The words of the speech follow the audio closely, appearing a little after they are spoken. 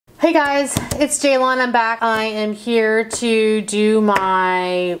Hey guys, it's Jaylon. I'm back. I am here to do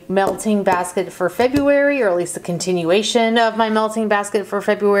my melting basket for February, or at least the continuation of my melting basket for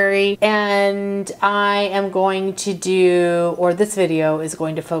February. And I am going to do, or this video is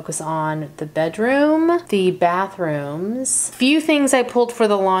going to focus on the bedroom, the bathrooms, a few things I pulled for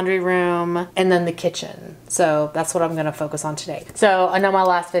the laundry room, and then the kitchen. So that's what I'm going to focus on today. So I know my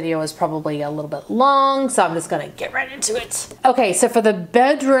last video was probably a little bit long, so I'm just going to get right into it. Okay, so for the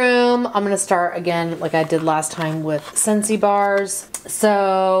bedroom, I'm going to start again like I did last time with Scentsy bars.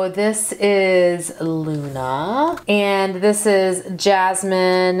 So this is Luna, and this is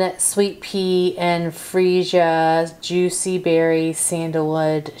Jasmine, Sweet Pea, and Freesia Juicy Berry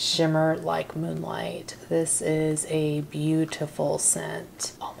Sandalwood Shimmer Like Moonlight. This is a beautiful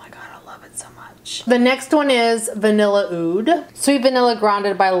scent. Oh my god, I love it so much. The next one is Vanilla Oud. Sweet vanilla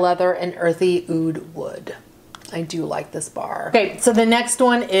grounded by leather and earthy oud wood. I do like this bar. Okay, so the next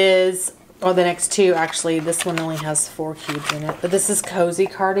one is, or the next two actually, this one only has 4 cubes in it, but this is Cozy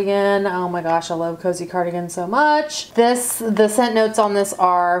Cardigan. Oh my gosh, I love Cozy Cardigan so much. The scent notes on this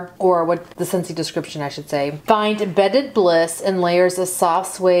are, or what the Scentsy description I should say, find bedded bliss in layers of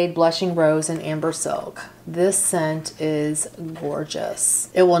soft suede, blushing rose, and amber silk. This scent is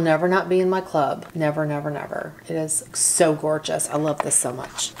gorgeous. It will never not be in my club. Never, never, never. It is so gorgeous. I love this so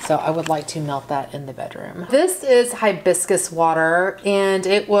much. So I would like to melt that in the bedroom. This is hibiscus water, and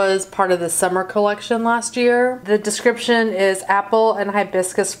it was part of the summer collection last year. The description is apple and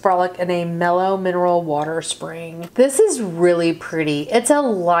hibiscus frolic in a mellow mineral water spring. This is really pretty. It's a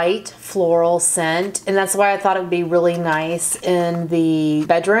light floral scent, and that's why I thought it would be really nice in the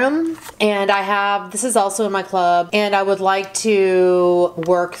bedroom. And I have, this is also in my club, and I would like to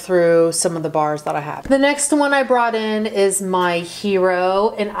work through some of the bars that I have. The next one I brought in is my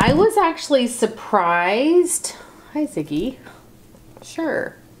hero, and I was actually surprised. Hi Ziggy.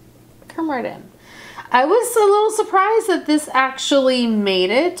 Sure, come right in. I was a little surprised that this actually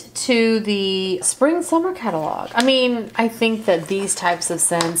made it to the spring summer catalog. I mean, I think that these types of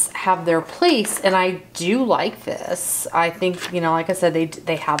scents have their place, and I do like this. I think, you know, like I said,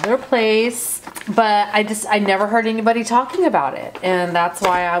 they have their place, but I never heard anybody talking about it, and that's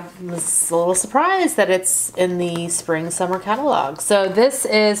why I was a little surprised that it's in the spring summer catalog. So this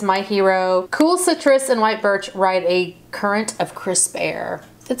is my hero. Cool citrus and white birch ride a current of crisp air.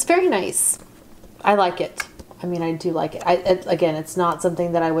 It's very nice. I like it. I mean, I do like it. Again, it's not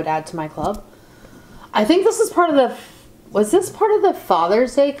something that I would add to my club. I think this is part of the, was this part of the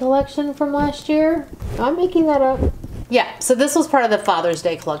Father's Day collection from last year? Am I making that up? Yeah, so this was part of the Father's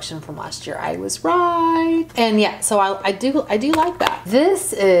Day collection from last year. I was right. And yeah, so I do like that.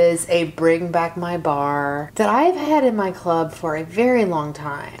 This is a Bring Back My Bar that I've had in my club for a very long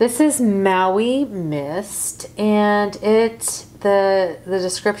time. This is Maui Mist, and the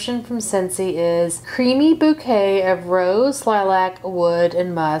description from Scentsy is creamy bouquet of rose, lilac, wood,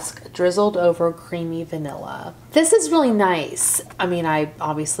 and musk drizzled over creamy vanilla. This is really nice. I mean,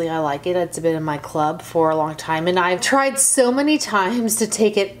 obviously I like it. It's been in my club for a long time, and I've tried so many times to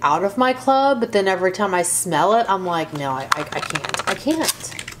take it out of my club, but then every time I smell it, I'm like, no, I can't. I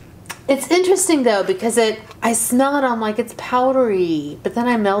can't. It's interesting though, because I smell it, I'm like, it's powdery, but then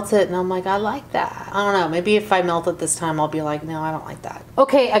I melt it and I'm like, I like that. I don't know, maybe if I melt it this time, I'll be like, no, I don't like that.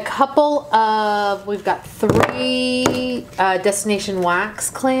 Okay, a couple of, we've got 3 Destination Wax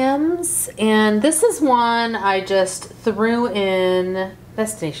clams, and this is one I just threw in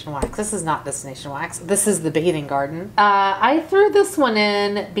Destination Wax. This is not Destination Wax. This is the Bathing Garden. I threw this one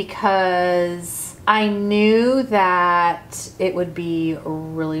in because I knew that it would be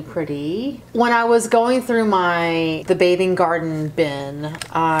really pretty. When I was going through the Bathing Garden bin,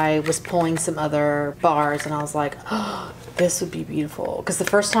 I was pulling some other bars, and I was like, oh, this would be beautiful. Because the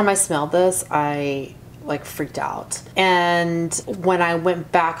first time I smelled this, I like freaked out. And when I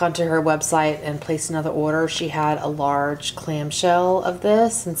went back onto her website and placed another order, she had a large clamshell of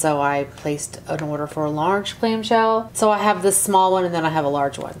this, and so I placed an order for a large clamshell. So I have this small one, and then I have a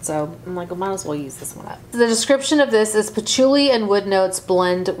large one, so I'm like, I might as well use this one up. The description of this is patchouli and wood notes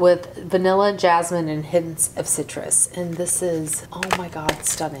blend with vanilla, jasmine, and hints of citrus. And this is, oh my god,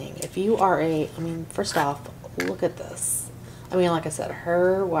 stunning. If you are I mean, first off, look at this. I mean, like I said,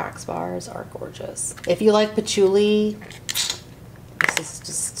 her wax bars are gorgeous. If you like patchouli, this is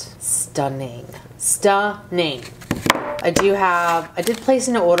just stunning. Stunning. I did place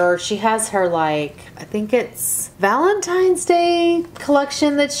an order. She has her, like, I think it's Valentine's Day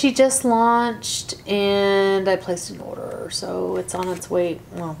collection that she just launched, and I placed an order. So it's on its way.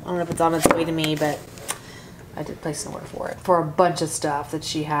 Well, I don't know if it's on its way to me, but I did place an order for it for a bunch of stuff that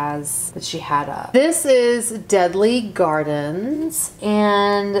she had up. This is Deadly Gardens,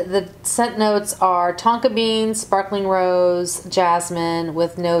 and the scent notes are tonka bean, sparkling rose, jasmine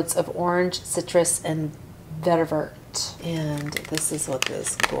with notes of orange, citrus, and vetiver. And this is what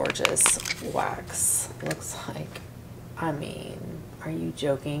this gorgeous wax looks like. I mean, are you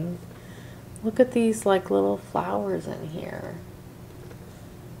joking? Look at these like little flowers in here.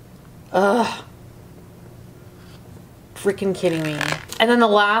 Ugh. Freaking kidding me. And then the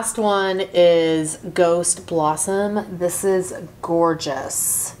last one is Ghost Blossom. This is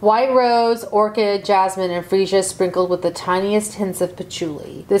gorgeous. White rose, orchid, jasmine, and freesia sprinkled with the tiniest hints of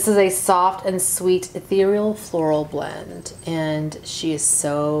patchouli. This is a soft and sweet ethereal floral blend. And she is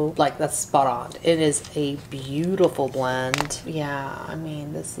so, like, that's spot on. It is a beautiful blend. Yeah, I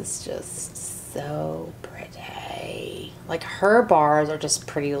mean, this is just so pretty. Like, her bars are just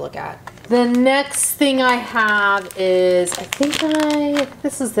pretty to look at. The next thing I have is, I think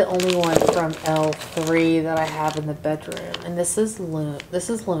this is the only one from L3 that I have in the bedroom. And this is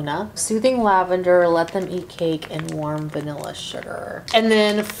Luna. Soothing lavender, let them eat cake, and warm vanilla sugar. And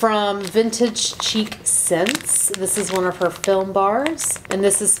then from Vintage Cheek Scents, this is one of her film bars. And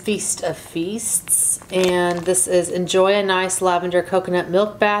this is Feast of Feasts. And this is enjoy a nice lavender coconut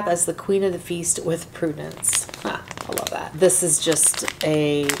milk bath as the queen of the feast with prudence. Ah, I love that. This is just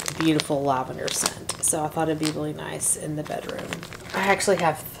a beautiful lavender scent. So I thought it'd be really nice in the bedroom. I actually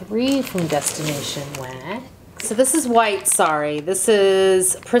have 3 from Destination Wax. So this is white, sorry. This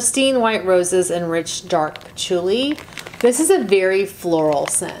is pristine white roses and rich dark patchouli. This is a very floral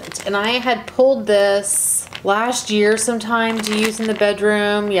scent. And I had pulled this last year sometime to use in the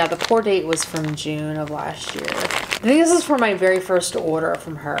bedroom. Yeah, the pour date was from June of last year. I think this is for my very first order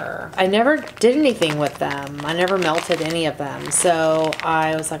from her. I never did anything with them. I never melted any of them. So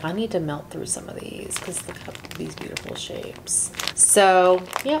I was like, I need to melt through some of these because look at these beautiful shapes. So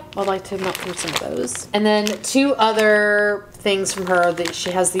yeah, I'd like to melt through some of those. And then 2 other things from her that she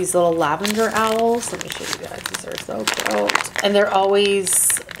has these little lavender owls. Let me show you guys. These are so cute. And they're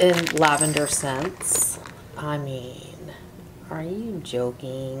always in lavender scents. I mean, are you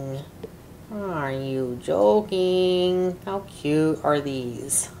joking? Are you joking? How cute are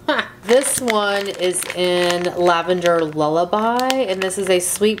these? This one is in Lavender Lullaby, and this is a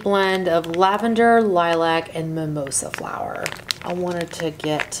sweet blend of lavender, lilac, and mimosa flower. I wanted to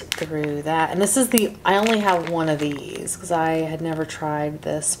get through that. And this is I only have one of these because I had never tried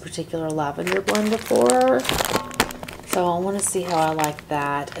this particular lavender blend before. So I want to see how I like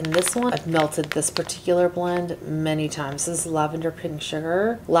that. And this one, I've melted this particular blend many times. This is lavender pink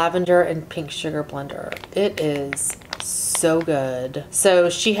sugar, lavender and pink sugar blender. It is so good. So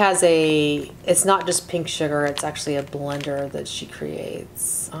she has it's not just pink sugar, it's actually a blender that she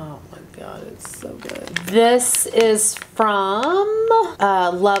creates. Oh my God, it's so good. This is from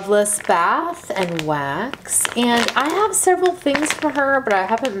Loveless Bath and Wax. And I have several things from her, but I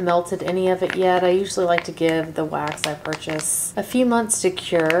haven't melted any of it yet. I usually like to give the wax I purchase a few months to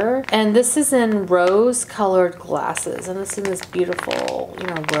cure. And this is in rose colored glasses. And it's in this beautiful, you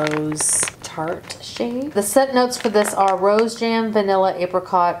know, rose tart shade. The scent notes for this are rose jam, vanilla,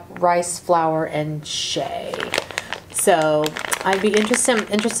 apricot, rice flower, and shea. So I'd be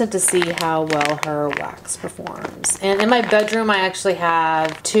interested to see how well her wax performs. And in my bedroom, I actually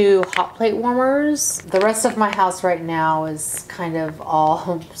have 2 hot plate warmers. The rest of my house right now is kind of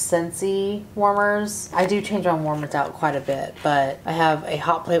all Scentsy warmers. I do change my warmers out quite a bit, but I have a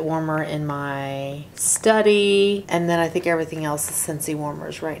hot plate warmer in my study, and then I think everything else is Scentsy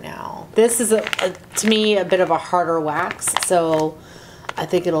warmers right now. This is, to me, a bit of a harder wax, so I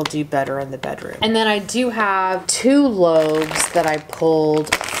think it'll do better in the bedroom. And then I do have 2 lobes that I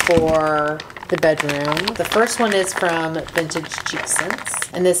pulled for the bedroom. The first one is from Vintage Cheek Scents,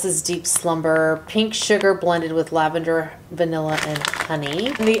 and this is Deep Slumber pink sugar blended with lavender, vanilla, and honey.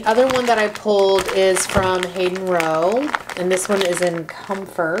 And the other one that I pulled is from Hayden Rowe, and this one is in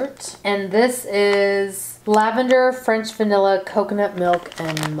Comfort, and this is lavender, French vanilla, coconut milk,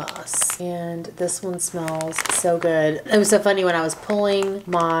 and musk. And this one smells so good. It was so funny when I was pulling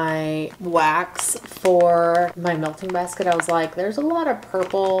my wax for my melting basket. I was like, there's a lot of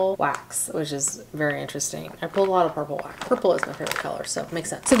purple wax, which is very interesting. I pulled a lot of purple wax. Purple is my favorite color, so it makes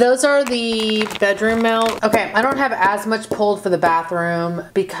sense. So those are the bedroom melt. Okay, I don't have as much pulled for the bathroom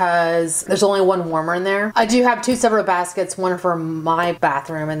because there's only 1 warmer in there. I do have 2 separate baskets, one for my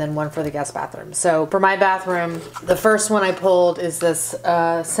bathroom and then one for the guest bathroom. So for my bathroom, bathroom. The first one I pulled is this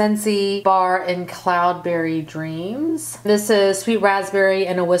Scentsy Bar and Cloudberry Dreams. This is sweet raspberry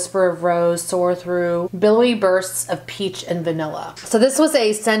and a whisper of rose soar through billowy bursts of peach and vanilla. So this was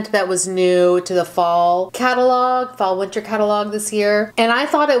a scent that was new to the fall catalog, fall winter catalog this year. And I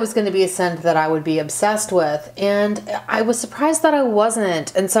thought it was going to be a scent that I would be obsessed with. And I was surprised that I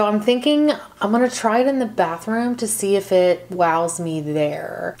wasn't. And so I'm thinking I'm going to try it in the bathroom to see if it wows me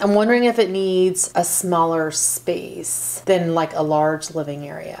there. I'm wondering if it needs a smaller space than like a large living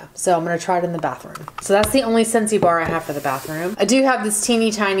area. So I'm going to try it in the bathroom. So that's the only Scentsy bar I have for the bathroom. I do have this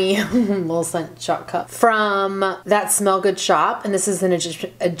teeny tiny little scent shot cup from That Smell Good shop. And this is an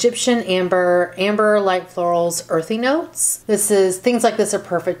Egyptian amber light florals, earthy notes. Things like this are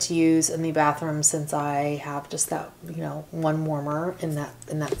perfect to use in the bathroom since I have just that, you know, one warmer in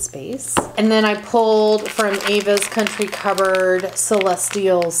that space. And then I pulled from Ava's Country Cupboard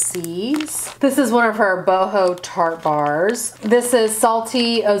Celestial Seas. This is one of her boho tart bars. This is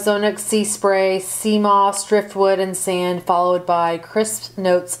salty ozonic sea spray, sea moss, driftwood, and sand, followed by crisp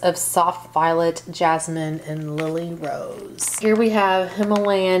notes of soft violet, jasmine, and lily rose. Here we have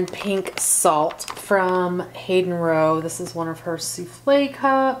Himalayan pink salt from Hayden Rowe. This is one of her souffle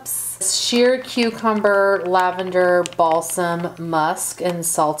cups. Sheer cucumber, lavender, balsam, musk, and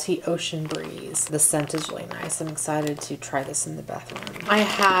salty ocean breeze. The scent is really nice. I'm excited to try this in the bathroom. I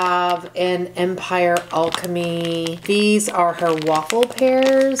have an Empire Alchemy. These are her waffle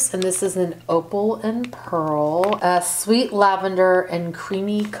pears, and this is an opal and pearl, sweet lavender, and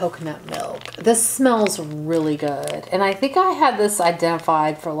creamy coconut milk. This smells really good, and I think I had this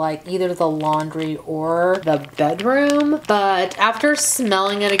identified for like either the laundry or the bedroom, but after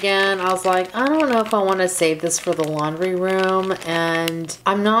smelling it again, I was like, I don't know if I want to save this for the laundry room, and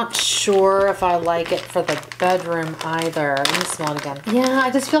I'm not sure if I like it for the bedroom either. Let me smell it again. Yeah,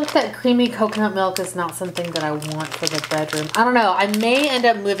 I just feel like that creamy coconut milk is not something that I want for the bedroom. I don't know. I may end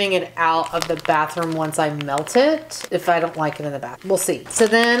up moving it out of the bathroom once I melt it if I don't like it in the bath. We'll see. So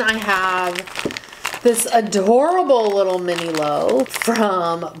then I have this adorable little mini loaf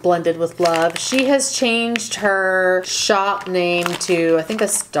from Blended with Love. She has changed her shop name to, I think, a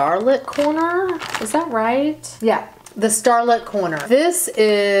Starlit Corner. Is that right? Yeah. The Starlit Corner. This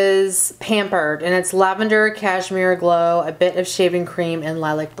is Pampered, and it's lavender, cashmere glow, a bit of shaving cream, and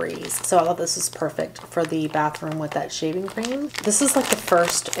lilac breeze. So I thought this was perfect for the bathroom with that shaving cream. This is like the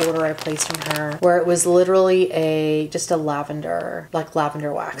first order I placed from her, where it was literally just a lavender, like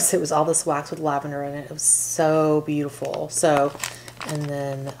lavender wax. It was all this wax with lavender in it. It was so beautiful. So, and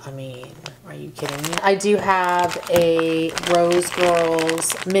then, I mean, are you kidding me? I do have a Rose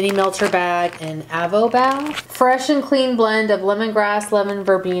Girls mini melter bag in Avo Bath. Fresh and clean blend of lemongrass, lemon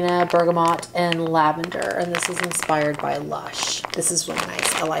verbena, bergamot, and lavender. And this is inspired by Lush. This is really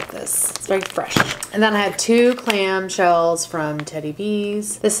nice. I like this. It's very fresh. And then I have two clam shells from Teddy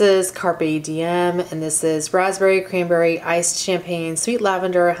B's. This is Carpe Diem, and this is raspberry, cranberry, iced champagne, sweet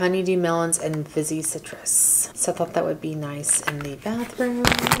lavender, honeydew melons, and fizzy citrus. So I thought that would be nice in the bathroom.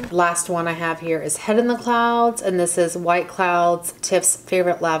 Last one I have here is Head in the Clouds, and this is White Clouds, Tiff's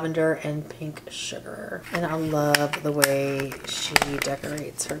favorite lavender, and pink sugar. And I love the way she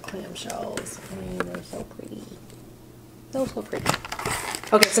decorates her clamshells. I mean, they're so pretty. They're so pretty.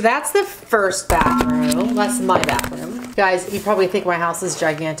 Okay, so that's the first bathroom. That's my bathroom. Guys, you probably think my house is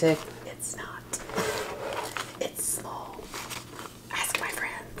gigantic. It's not. It's small. Ask my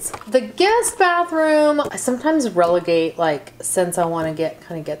friends. The guest bathroom, I sometimes relegate like scents I want to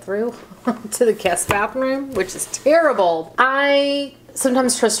get through to the guest bathroom, which is terrible. I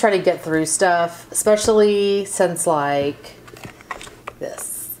sometimes just try to get through stuff, especially scents like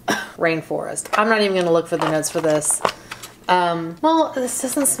this. Rainforest. I'm not even going to look for the notes for this. Well, this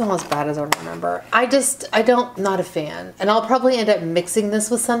doesn't smell as bad as I remember. Not a fan. And I'll probably end up mixing this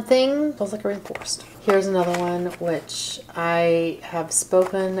with something. Smells like a rainforest. Here's another one, which I have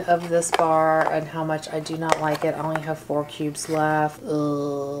spoken of this bar and how much I do not like it. I only have 4 cubes left.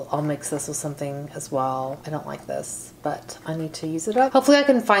 Ugh, I'll mix this with something as well. I don't like this, but I need to use it up. Hopefully I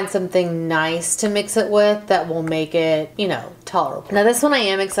can find something nice to mix it with that will make it, you know, tolerable. Now this one I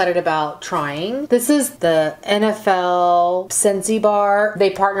am excited about trying. This is the NFL Scentsy bar.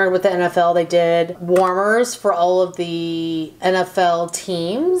 They partnered with the NFL. They did warmers for all of the NFL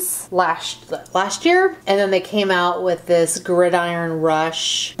teams last year. And then they came out with this Gridiron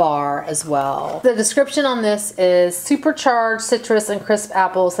Rush bar as well. The description on this is supercharged citrus and crisp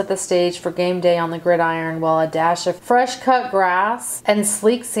apples set the stage for game day on the gridiron, while a dash of fresh cut grass and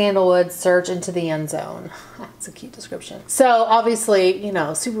sleek sandalwood surge into the end zone. It's a cute description. So obviously, you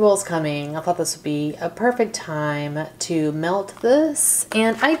know, Super Bowl's coming. I thought this would be a perfect time to melt this.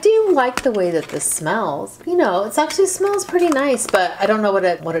 And I do like the way that this smells. You know, it actually smells pretty nice, but I don't know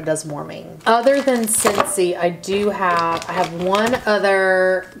what it does warming. Other than Scentsy, I have one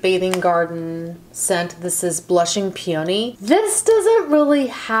other Bathing Garden scent. This is Blushing Peony. This doesn't really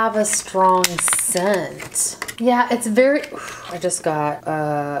have a strong scent. Yeah, it's very, I just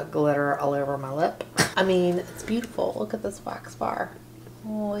got glitter all over my lip. I mean, it's beautiful. Look at this wax bar.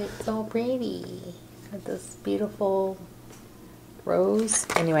 Oh, it's so pretty. Got this beautiful rose.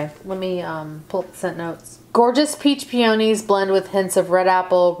 Anyway, let me pull up the scent notes. Gorgeous peach peonies blend with hints of red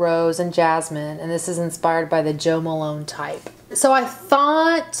apple, rose, and jasmine. And this is inspired by the Jo Malone type. So I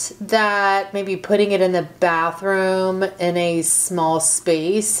thought that maybe putting it in the bathroom in a small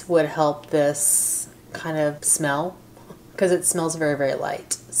space would help this kind of smell, because it smells very, very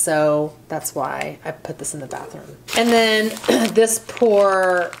light. So that's why I put this in the bathroom. And then this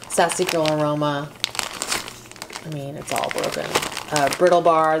poor Sassy Girl aroma, I mean, it's all broken. Brittle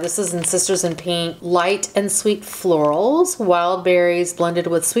Bar. This is in Sisters in Pink. Light and sweet florals, wild berries blended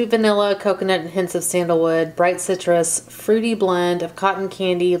with sweet vanilla, coconut, and hints of sandalwood, bright citrus, fruity blend of cotton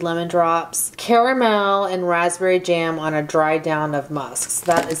candy, lemon drops, caramel, and raspberry jam on a dry down of musks.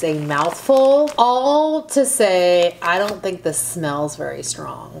 That is a mouthful. All to say, I don't think this smells very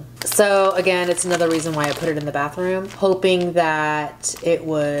strong. So again, it's another reason why I put it in the bathroom, hoping that it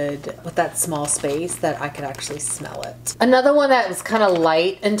would, with that small space, that I could actually smell it. Another one that was kind of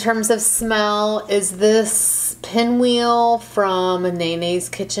light in terms of smell is this Pinwheel from Nene's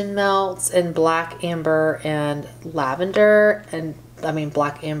Kitchen Melts in Black Amber and Lavender. And I mean,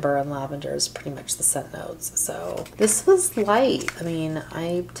 Black Amber and Lavender is pretty much the scent notes. So this was light. I mean,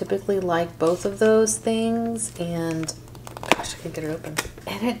 I typically like both of those things, and gosh, I can't get it open.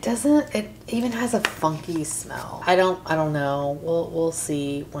 And it even has a funky smell. I don't know. We'll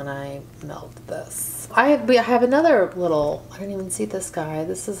see when I melt this. I have another little, I didn't even see this guy.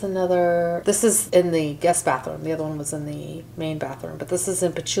 This is in the guest bathroom. The other one was in the main bathroom, but this is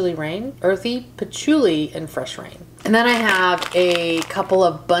in Patchouli Rain. Earthy Patchouli and Fresh Rain. And then I have a couple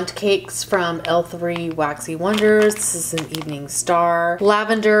of bundt cakes from L3 Waxy Wonders. This is an Evening Star.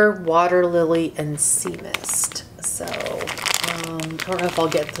 Lavender, Water Lily, and Sea Mist. So, I don't know if I'll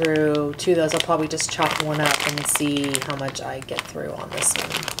get through two of those. I'll probably just chop one up and see how much I get through on this one.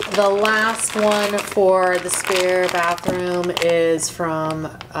 The last one for the spare bathroom is from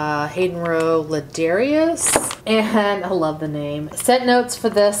Hayden Rowe Ladarius. And I love the name. Scent notes for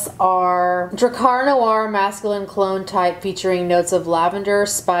this are Dracar Noir Masculine Clone Type featuring notes of lavender,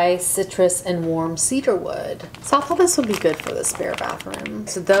 spice, citrus, and warm cedarwood. So I thought this would be good for the spare bathroom.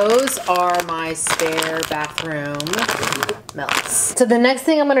 So those are my spare bathroom melts. So the next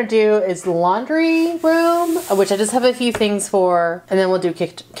thing I'm going to do is laundry room, which I just have a few things for, and then we'll do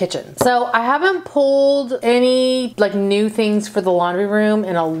kitchen. So I haven't pulled any like new things for the laundry room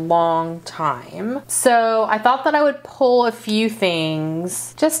in a long time. So I thought that I would pull a few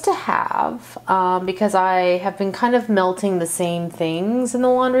things just to have, because I have been kind of melting the same things in the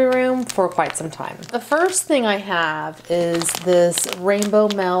laundry room for quite some time. The first thing I have is this Rainbow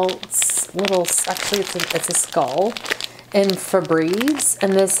Melts little, actually it's a skull in Febreze,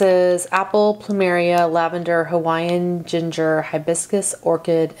 and this is apple, plumeria, lavender, Hawaiian ginger, hibiscus,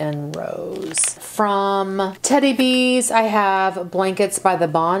 orchid, and rose. From Teddy Bees, I have Blankets by the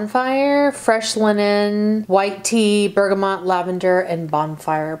Bonfire, fresh linen, white tea, bergamot, lavender, and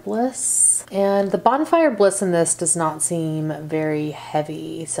Bonfire Bliss. And the Bonfire Bliss in this does not seem very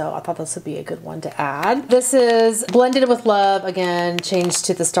heavy, so I thought this would be a good one to add. This is Blended with Love, again, changed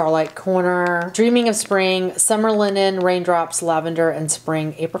to the Starlight Corner. Dreaming of Spring, Summer Linen, Raindrops, Lavender, and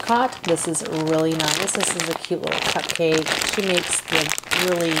Spring Apricot. This is really nice. This is a cute little cupcake. She makes the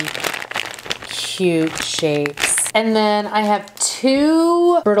really cute shapes. And then I have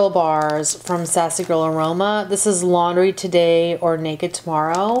two brittle bars from Sassy Girl Aroma. This is Laundry Today or Naked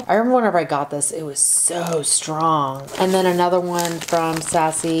Tomorrow. I remember whenever I got this, it was so strong. And then another one from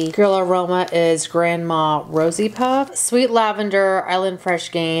Sassy Girl Aroma is Grandma Rosy Puff, Sweet Lavender, Island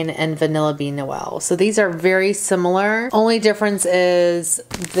Fresh Gain, and Vanilla Bean Noel. So these are very similar. Only difference is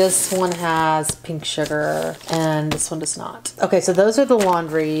this one has pink sugar and this one does not. Okay, so those are the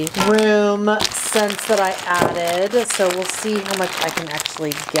laundry room scents that I added. So we'll see how much I can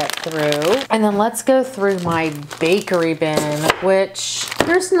actually get through. And then let's go through my bakery bin, which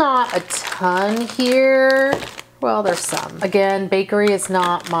there's not a ton here. Well, there's some. Again, bakery is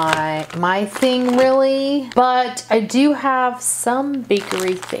not my thing really, but I do have some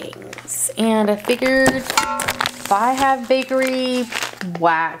bakery things. And I figured if I have bakery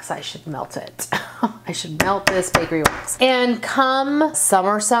wax, I should melt it. I should melt this bakery wax. And come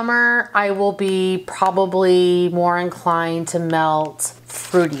summer, I will be probably more inclined to melt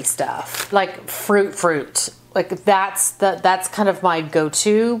fruity stuff, like fruit. Like that's kind of my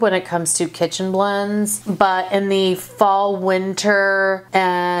go-to when it comes to kitchen blends. But in the fall, winter,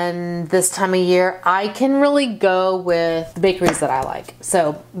 and this time of year, I can really go with the bakeries that I like.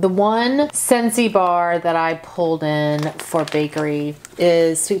 So the one Scentsy bar that I pulled in for bakery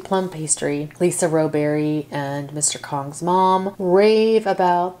is Sweet Plum Pastry. Lisa Rowberry and Mr. Kong's mom rave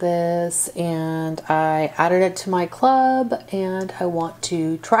about this, and I added it to my club and I want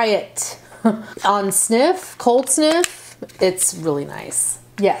to try it. On sniff, cold sniff, it's really nice.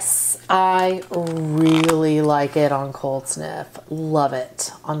 Yes, I really like it on cold sniff. Love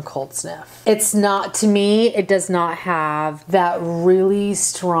it on cold sniff. It's not, to me, it does not have that really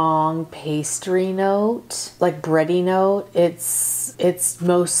strong pastry note, like bready note. It's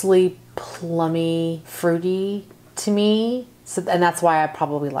mostly plummy, fruity to me. So, and that's why I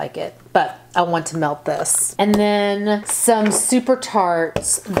probably like it. But I want to melt this. And then some super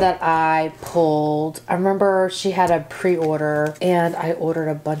tarts that I pulled. I remember she had a pre-order and I ordered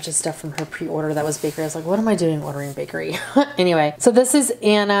a bunch of stuff from her pre-order that was bakery. I was like, what am I doing ordering bakery? Anyway, so this is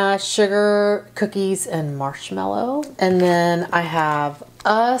Anna sugar, cookies, and marshmallow. And then I have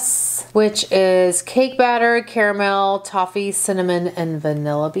Us, which is cake batter, caramel, toffee, cinnamon, and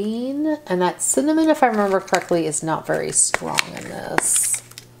vanilla bean. And that cinnamon, if I remember correctly, is not very strong in this.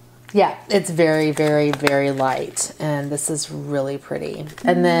 Yeah, it's very, very, very light, and this is really pretty.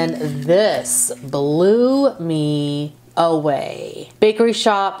 And then this blew me away. Bakery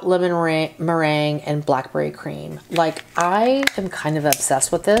Shop lemon meringue and blackberry cream. Like, I am kind of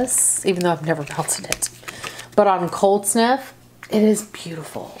obsessed with this, even though I've never melted it. But on cold sniff, it is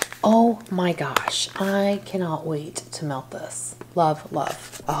beautiful. Oh my gosh, I cannot wait to melt this. Love,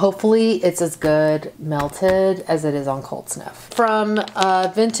 love. Hopefully it's as good melted as it is on cold sniff. From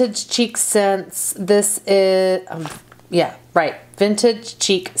Vintage Cheek Scents, this is, yeah, right, Vintage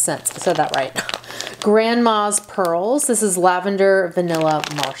Cheek Scents, I said that right. Grandma's Pearls. This is lavender, vanilla,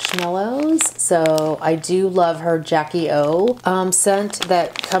 marshmallows. So I do love her Jackie O scent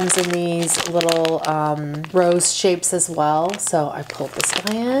that comes in these little rose shapes as well. So I pulled this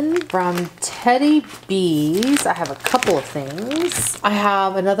guy in. From Teddy B's, I have a couple of things. I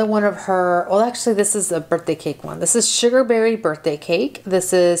have another one of her, well actually this is a birthday cake one. This is Sugarberry Birthday Cake.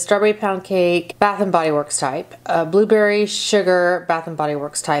 This is Strawberry Pound Cake, Bath & Body Works type, Blueberry Sugar, Bath & Body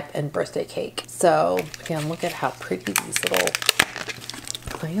Works type, and Birthday Cake. So again, look at how pretty these little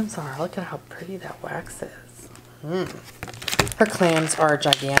clams are. Look at how pretty that wax is. Her clams are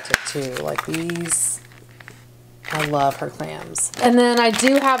gigantic too. Like these, I love her clams. And then I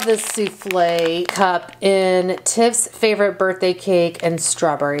do have this souffle cup in Tiff's favorite birthday cake and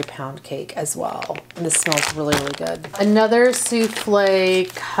strawberry pound cake as well. And this smells really, really good. Another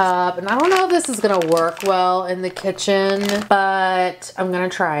souffle cup, and I don't know if this is gonna work well in the kitchen, but I'm gonna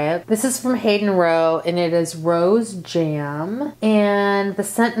try it. This is from Hayden Rowe, and it is rose jam. And the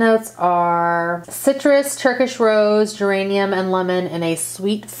scent notes are citrus, Turkish rose, geranium, and lemon in a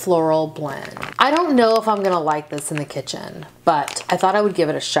sweet floral blend. I don't know if I'm gonna like this in the kitchen, but I thought I would give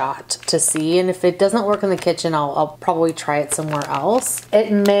it a shot to see, and if it doesn't work in the kitchen, I'll probably try it somewhere else.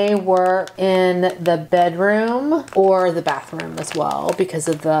 It may work in the bedroom or the bathroom as well because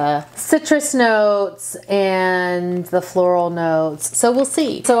of the citrus notes and the floral notes, so we'll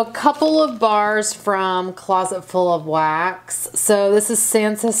see. So a couple of bars from Closet Full of Wax. So this is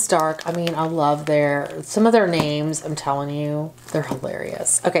Sansa Stark. I mean, I love some of their names, I'm telling you, they're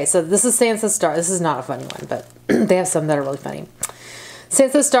hilarious. Okay, so this is Sansa Stark. This is not a funny one, but they have some that are really funny.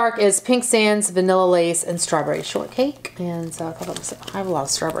 Sansa Stark is Pink Sands, Vanilla Lace, and Strawberry Shortcake. And so I thought I have a lot of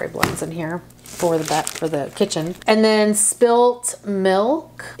strawberry blends in here for the kitchen. And then Spilt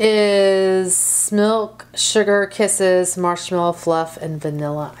Milk is Milk, Sugar Kisses, Marshmallow Fluff, and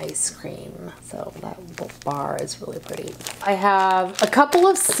Vanilla Ice Cream. So that bar is really pretty. I have a couple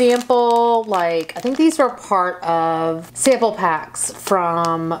of sample, like, I think these were part of sample packs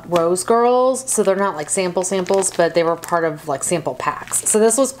from Rose Girls. So they're not like samples, but they were part of like sample packs. So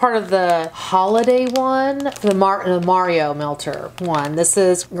this was part of the holiday one, the Mario melter one. This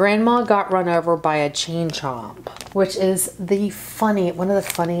is Grandma Got Run Over by a Chain Chomp, which is one of the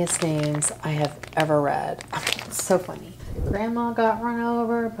funniest names I have ever read. I mean, it's so funny. Grandma got run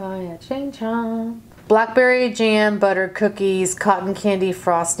over by a chain chomp. blackberry jam, buttered cookies, cotton candy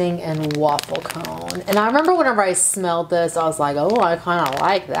frosting, and waffle cone. And I remember whenever I smelled this, I was like, oh, I kind of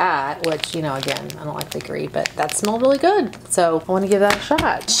like that, which, you know, again, I don't like bakery, but that smelled really good. So I want to give that a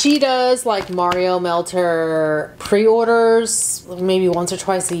shot. She does like Mario Melter pre-orders maybe once or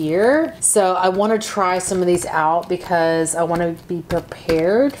twice a year. So I want to try some of these out because I want to be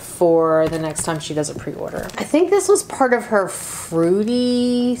prepared for the next time she does a pre-order. I think this was part of her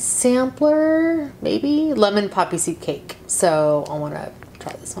fruity sampler, maybe lemon poppy seed cake. So I want to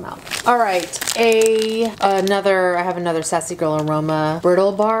try this one out. All right, I have another Sassy Girl Aroma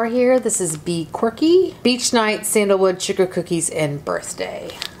brittle bar here. This is Be Quirky, Beach Night, Sandalwood, Sugar Cookies, and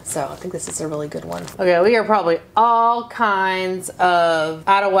Birthday. So I think this is a really good one. Okay, we are probably all kinds of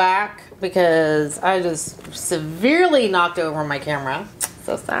out of whack because I just severely knocked over my camera.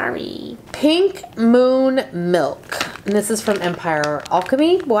 So sorry. Pink Moon Milk. And this is from Empire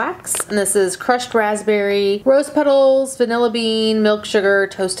Alchemy Wax. And this is crushed raspberry, rose petals, vanilla bean, milk sugar,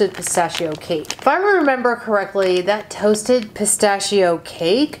 toasted pistachio cake. If I remember correctly, that toasted pistachio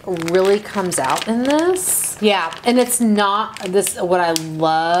cake really comes out in this. Yeah, and it's not this. What I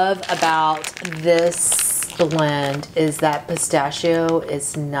love about this blend is that pistachio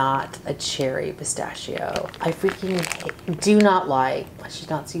is not a cherry pistachio. I freaking do not like, I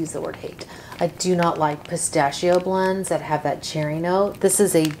should not use the word hate. I do not like pistachio blends that have that cherry note. This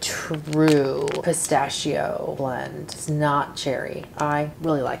is a true pistachio blend. It's not cherry. I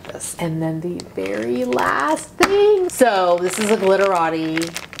really like this. And then the very last thing. So this is a Glitterati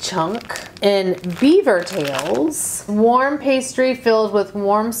chunk in Beaver Tails. Warm pastry filled with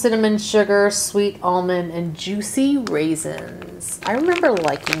warm cinnamon sugar, sweet almond, and juicy raisins. I remember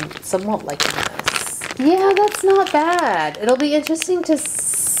somewhat liking this. Yeah, that's not bad. It'll be interesting to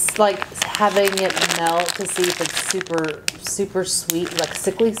like having it melt to see if it's super sweet, like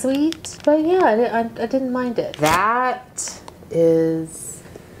sickly sweet. But yeah, I didn't mind it. That is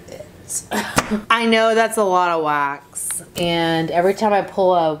it. I know that's a lot of wax, and every time I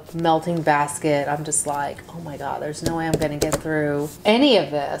pull a melting basket, I'm just like, oh my god, there's no way I'm gonna get through any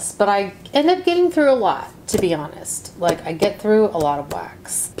of this. But I end up getting through a lot, to be honest. Like, I get through a lot of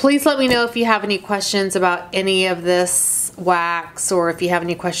wax. Please let me know if you have any questions about any of this wax, or if you have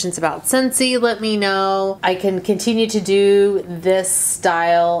any questions about Scentsy, let me know. I can continue to do this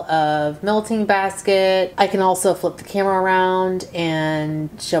style of melting basket. I can also flip the camera around and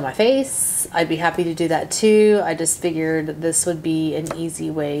show my face. I'd be happy to do that too. I just figured this would be an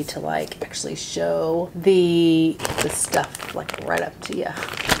easy way to like actually show the stuff like right up to you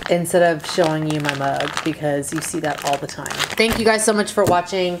instead of showing you my mug, because you see that all the time. Thank you guys so much for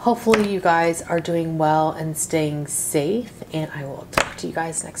watching. Hopefully you guys are doing well and staying safe, and I will talk to you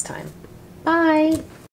guys next time. Bye.